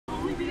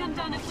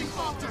undone if we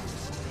falter.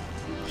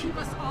 Keep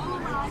us all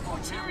alive, or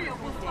Tyria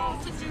will fall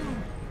to Dhuum.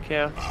 Okay.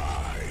 I am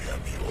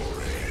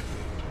your end.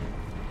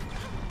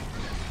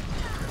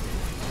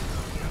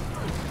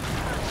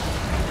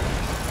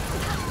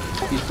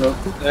 He's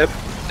broken.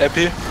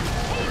 Epi.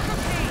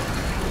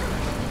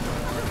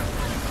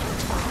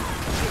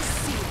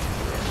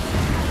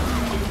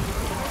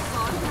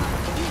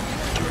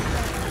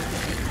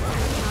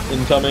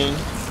 Incoming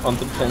on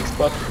the tank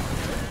spot.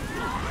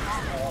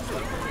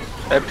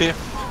 Epi.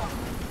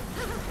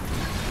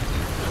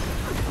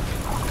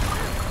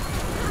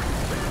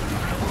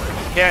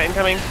 Yeah,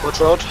 incoming.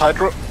 Watch out,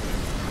 Hydro.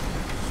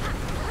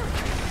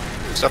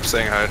 Stop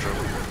saying Hydro.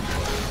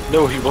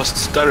 No, he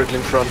was directly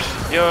in front.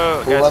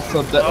 Yo, guys.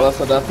 What's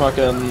the death mark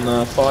in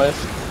 5?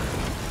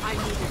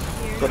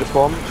 Got a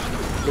bomb.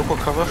 Local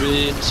cover.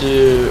 3,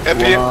 2,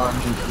 Epi.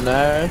 1,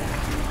 now.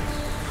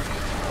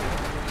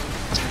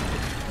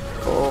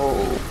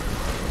 Oh.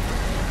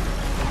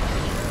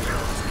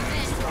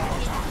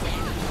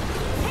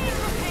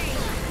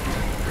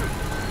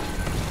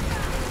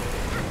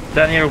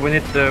 Daniel, we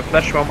need the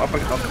flash bomb up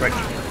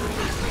direction.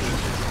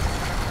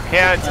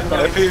 Yeah, it's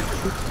incoming. Epi.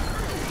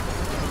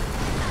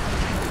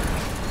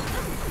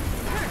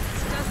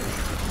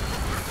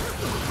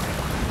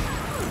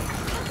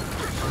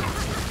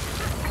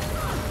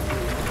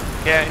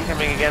 Yeah,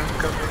 incoming again.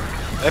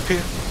 Epi.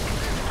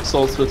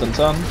 Soul split and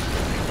 10.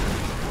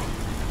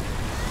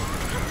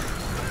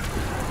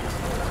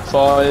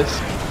 5,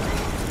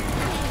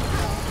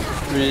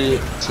 3,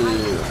 2,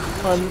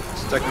 1.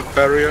 Stack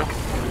barrier.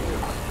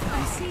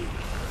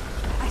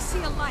 I see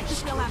a light.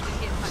 Still have to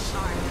hit much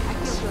hard. I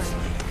feel good.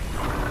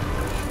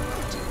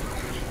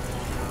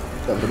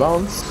 Got the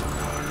bounce.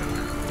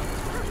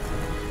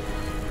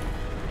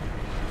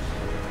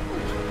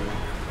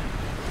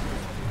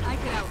 I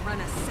could outrun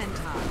a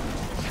centaur.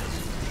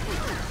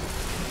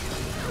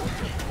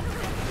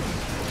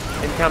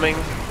 Incoming.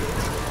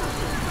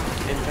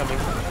 Incoming.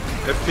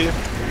 Epi.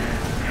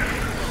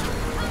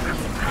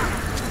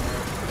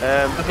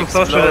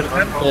 Explode.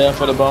 Yeah,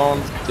 for the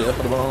bounce. Yeah,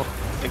 for the bounce.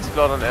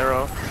 Explode on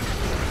arrow.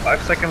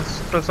 5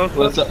 seconds to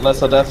social.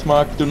 Lesser death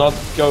mark. Do not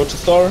go to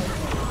star.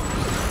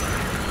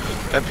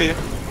 Epi.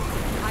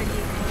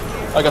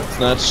 I got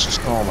snatched.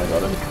 Oh my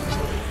god.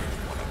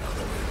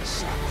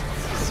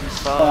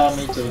 Fast,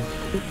 Me too.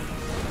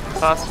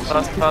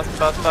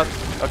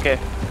 fast. Okay.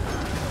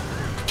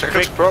 Check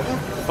it, broken.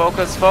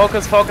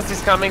 Focus,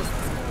 he's coming.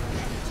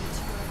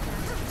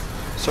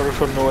 Sorry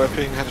for no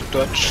epping, had to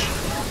dodge.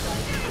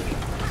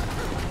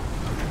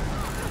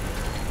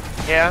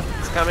 Yeah,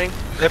 it's coming.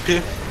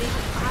 Epi.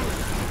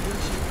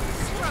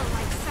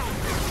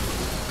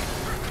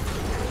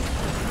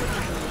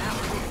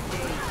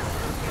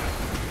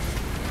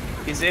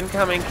 He's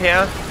incoming,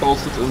 Care.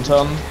 Posted in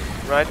 10.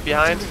 Right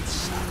behind.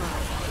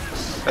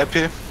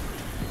 Epi.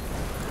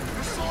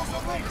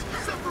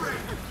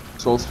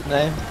 Soul split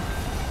name.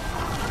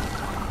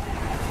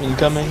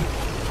 Incoming.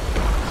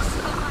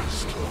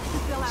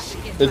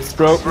 It's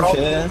broken.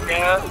 Yeah.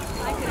 Yeah.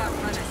 I could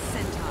outrun a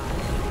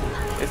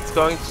centaur. It's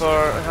going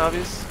for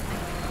Harvey's.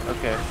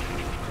 Okay.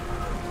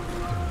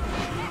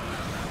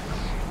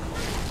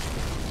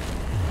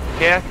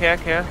 Care.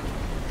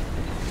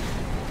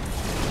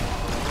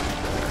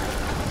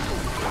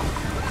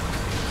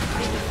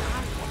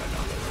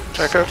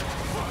 Check it.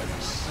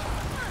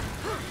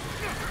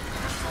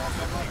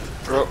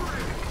 Bro.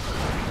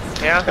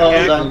 Yeah. Oh,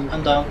 Yeah.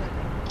 I'm down.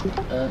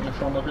 In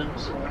front of him,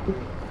 so...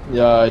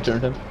 Yeah, I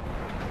turned him.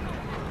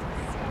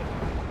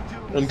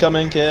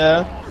 Incoming,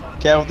 care.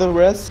 Care of the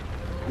rest.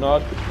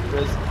 Not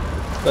rest.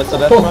 That's the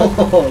death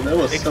mark. Oh, that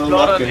was so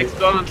lucky.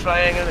 Explode on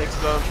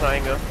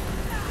triangle.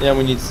 Yeah,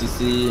 we need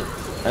CC.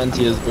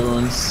 Anti-his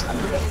boons.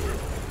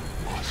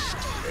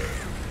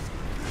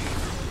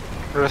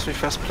 Rest me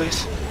fast,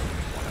 please.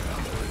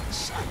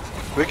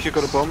 Vic, you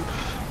got a bomb.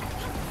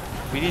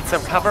 We need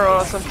some cover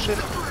or some shit.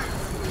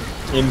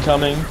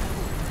 Incoming.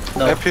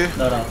 No, Epi.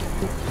 no.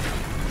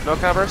 No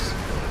covers.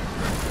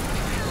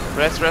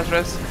 Rest.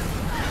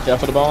 Care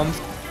for the bounce.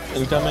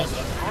 Incoming.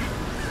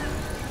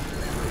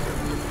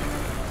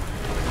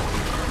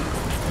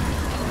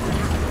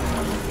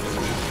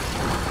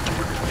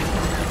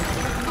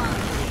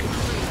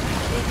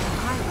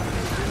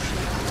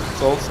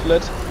 Soul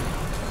split.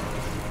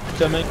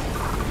 Incoming.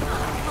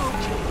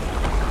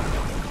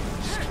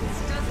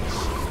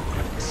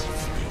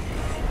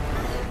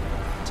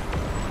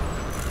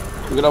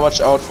 We gotta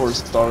watch out for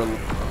Star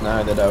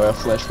now that our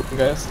flash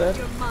guy is dead.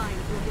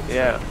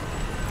 Yeah.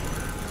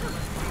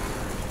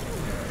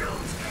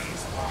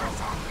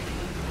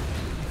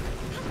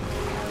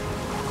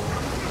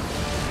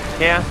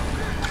 Yeah.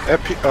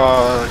 Epi.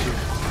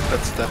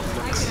 That's that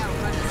looks.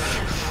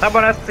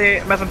 Someone has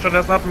the messenger,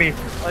 that's not me.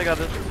 I got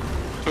it.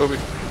 Toby.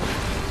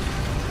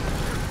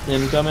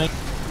 Incoming.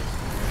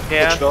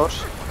 Yeah. Watch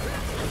out.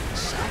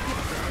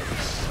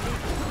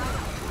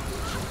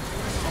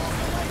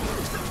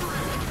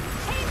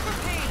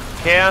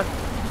 Care.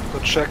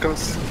 Good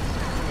shackles.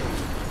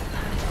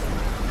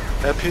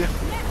 Epi.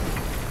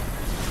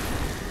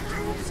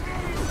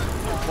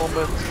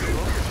 Moment.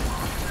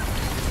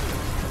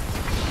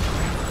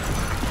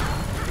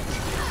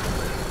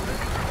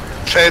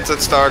 Shades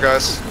at star,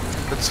 guys.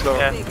 It's slow.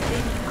 Yeah.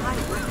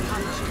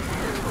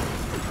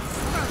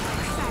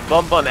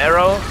 Bomb on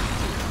arrow.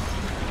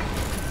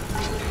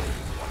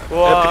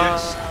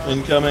 Whoa.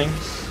 Incoming.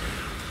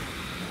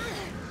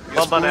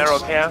 Bomb on arrow,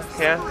 care.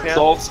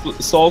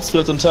 Salt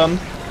split in 10.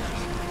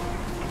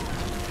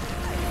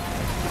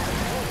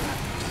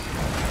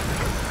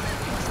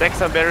 Stack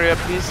some barrier,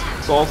 please.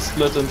 Salt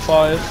split in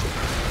 5.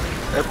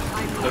 Yep.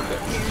 Okay.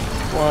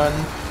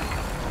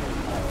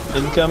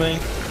 1. Incoming.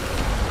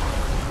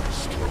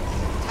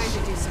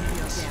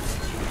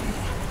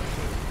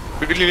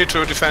 We really need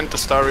to defend the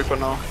Star Reaper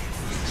now.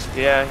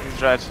 Yeah,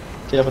 he's right.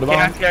 Care for the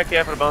bomb.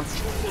 Care for the bounce.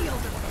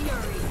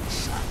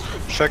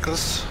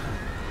 Shackles.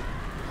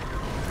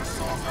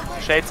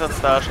 Shades on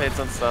star.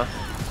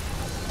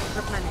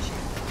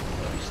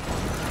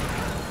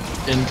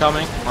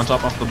 Incoming. On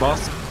top of the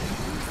boss.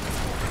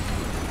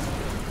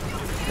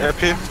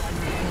 Happy.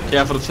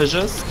 Care for the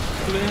fishes.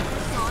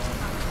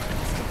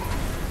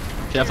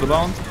 Care for the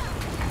bound.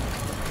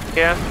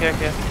 Care.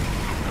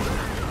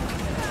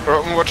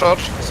 Broken, watch out.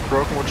 It's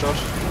broken, watch out.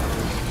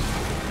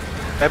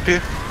 Happy.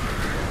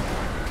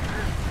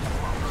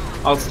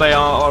 I'll stay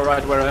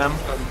alright where I am.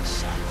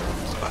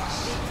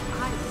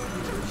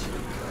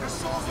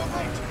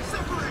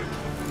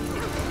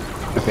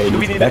 Okay, Do you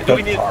we need need- back do up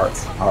we need- hard.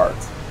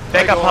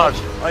 Back up hard.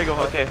 I go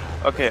hard.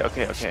 Okay.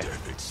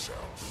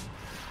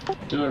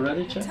 Do it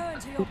ready, check? Turn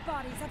to your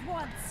bodies at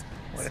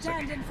once.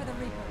 Stand in for the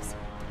Reapers.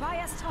 Buy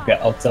us time. Okay,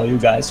 I'll tell you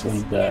guys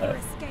when the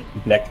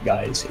black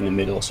guy is in the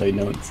middle, so you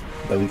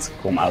don't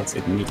come out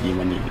immediately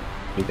when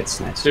you get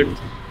snatched. Dude.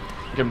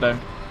 Give him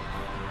time.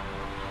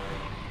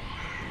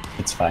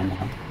 It's fine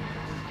now.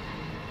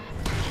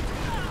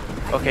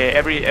 Okay,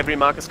 every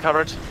mark is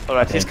covered.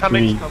 Alright, Okay, he's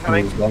coming.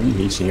 3, 2, 1,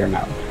 he's here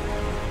now.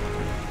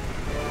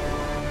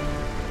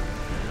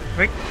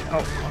 Quick.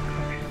 Oh,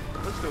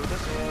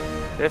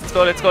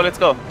 Let's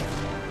go.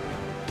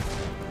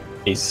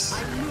 He's...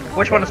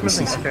 which one is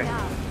missing? Okay.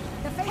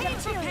 The fate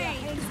of Tyria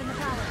hangs in the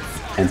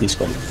balance. And he's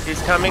coming.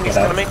 He's coming. Get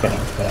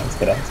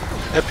out.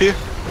 Happy.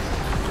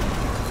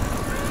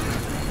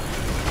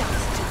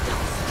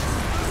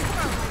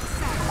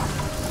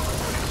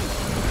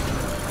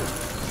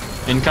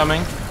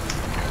 Incoming.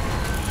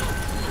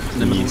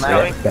 He's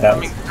there. Get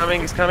out.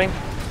 He's coming.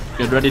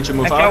 Get ready to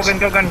move Go out. gun.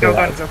 Get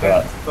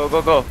out.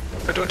 Go.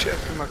 I don't hear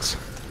Happy Max.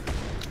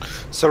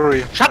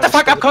 Sorry. Shut the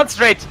fuck up,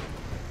 concentrate!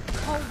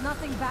 Hold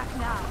nothing back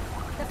now.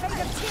 The fate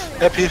of Tyria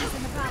Happy. hangs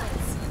in the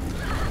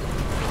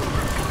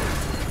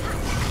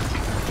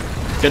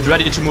balance. Get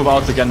ready to move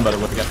out again, by the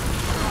way.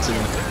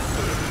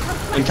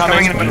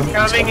 Incoming.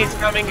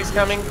 He's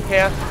coming.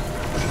 Care.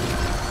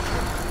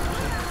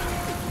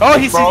 Oh,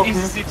 he's Broken.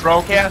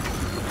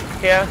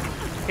 Care.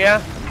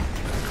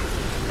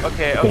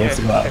 Okay. Let's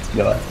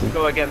go out.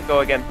 Go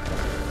again.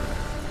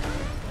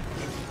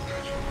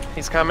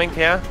 He's coming,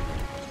 care.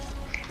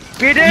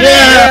 We did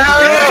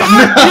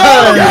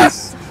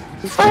Yes!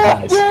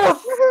 Nice.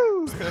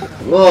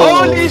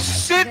 Whoa! Holy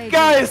shit,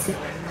 guys!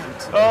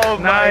 Oh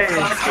my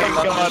fucking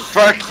god.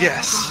 Fuck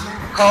yes.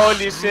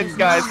 Holy shit,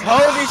 guys.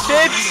 Holy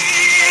shit!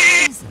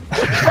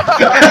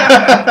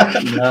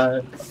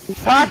 No.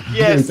 Fuck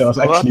yes! That was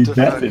actually What the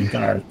dead fuck? the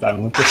entire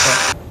time. What the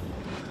fuck?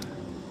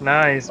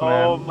 Nice,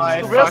 man. Oh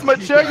my Where's my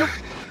fucking chair, god.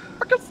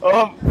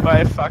 Oh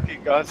my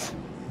fucking god.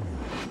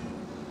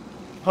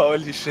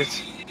 Holy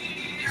shit.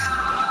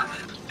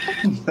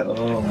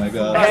 Oh my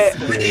god. Hey,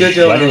 Good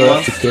job, Why do you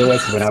everyone. have to kill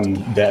us when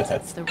I'm dead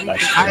at like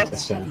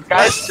 10%?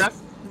 guys,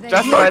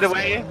 just by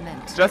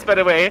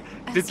the way,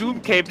 the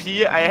Dhuum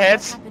KP I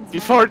had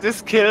before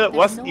this kill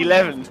was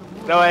 11.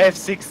 Now I have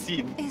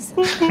 16.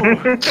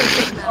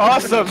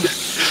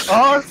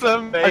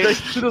 Awesome,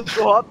 mate.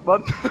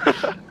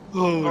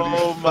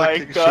 Oh my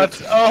god.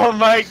 Oh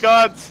my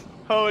god.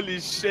 Holy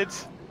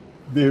shit.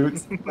 Dude.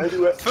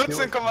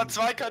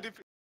 14,2 KDP.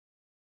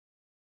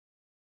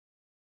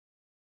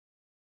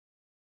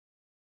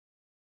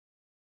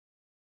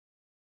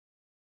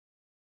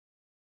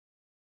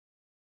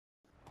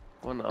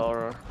 1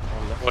 hour.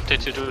 What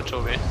did you do,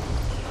 Toby?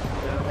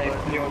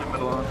 You in the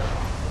middle.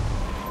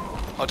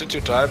 How did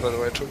you die, by the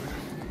way, Toby?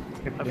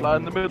 I fly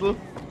in the middle.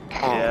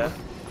 Yeah.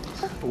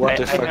 What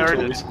the I fuck, heard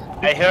Toby? it.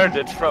 I heard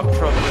it from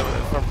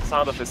the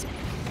sound of his.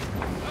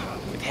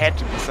 It had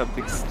to be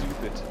something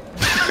stupid.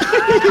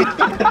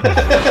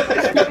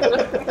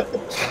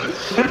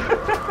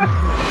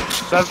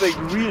 Something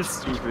real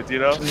stupid, you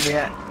know?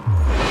 Yeah.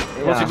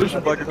 Was he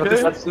looking like a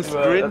That's the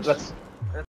sprint.